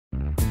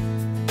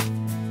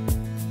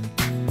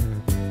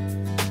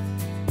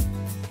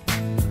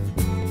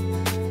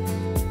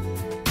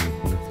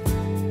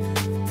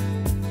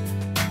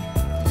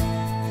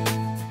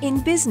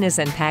In business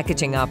and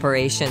packaging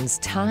operations,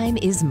 time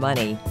is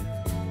money,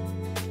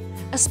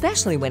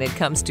 especially when it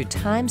comes to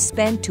time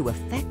spent to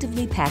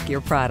effectively pack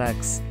your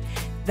products.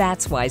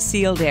 That's why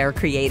Sealed Air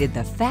created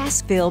the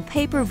FasFil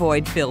Paper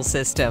Void Fill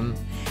System,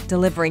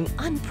 delivering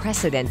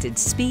unprecedented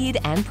speed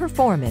and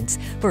performance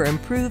for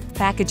improved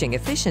packaging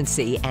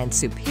efficiency and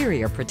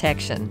superior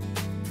protection.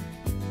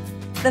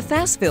 The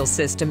FasFil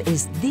system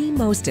is the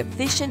most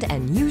efficient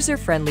and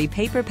user-friendly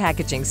paper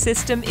packaging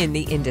system in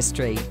the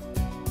industry.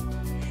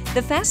 The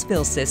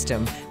FasFil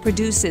system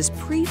produces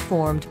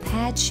pre-formed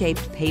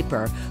pad-shaped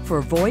paper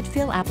for void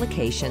fill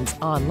applications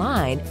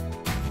online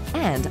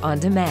and on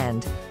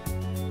demand.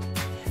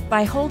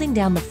 By holding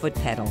down the foot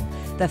pedal,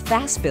 the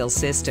FasFil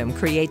system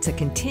creates a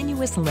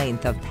continuous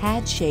length of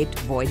pad-shaped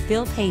void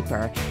fill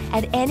paper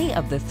at any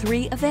of the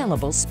 3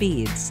 available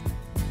speeds.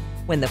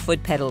 When the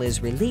foot pedal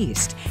is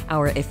released,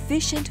 our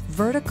efficient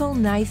vertical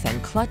knife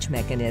and clutch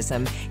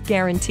mechanism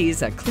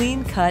guarantees a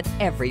clean cut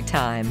every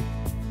time.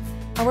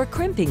 Our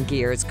crimping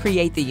gears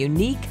create the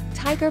unique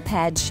tiger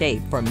pad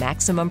shape for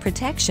maximum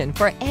protection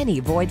for any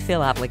void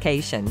fill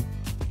application.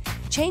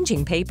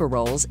 Changing paper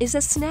rolls is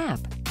a snap.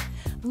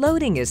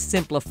 Loading is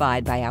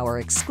simplified by our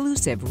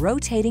exclusive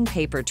rotating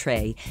paper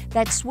tray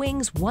that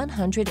swings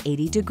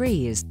 180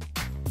 degrees.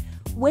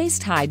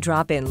 Waist-high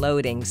drop-in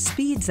loading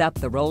speeds up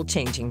the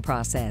roll-changing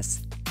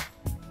process.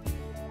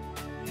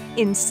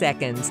 In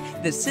seconds,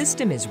 the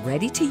system is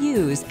ready to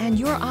use and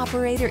your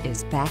operator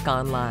is back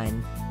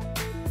online.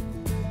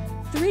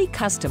 3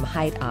 custom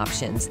height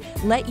options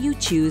let you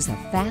choose a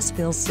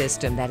FasFil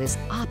system that is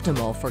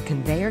optimal for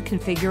conveyor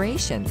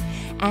configuration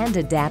and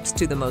adapts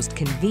to the most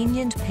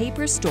convenient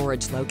paper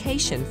storage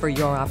location for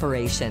your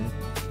operation.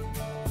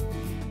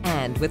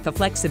 And with the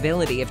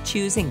flexibility of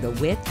choosing the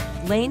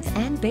width, length,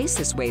 and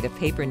basis weight of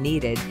paper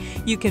needed,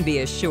 you can be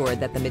assured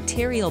that the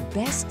material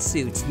best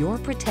suits your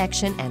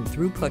protection and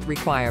throughput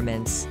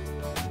requirements.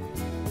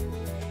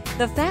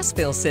 The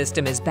FasFil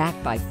system is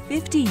backed by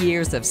 50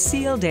 years of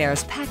Sealed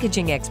Air's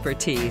packaging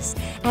expertise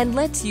and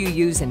lets you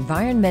use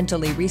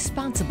environmentally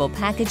responsible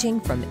packaging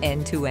from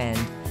end to end,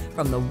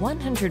 from the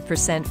 100%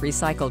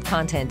 recycled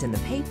content in the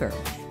paper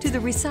to the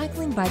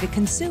recycling by the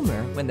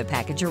consumer when the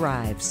package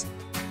arrives.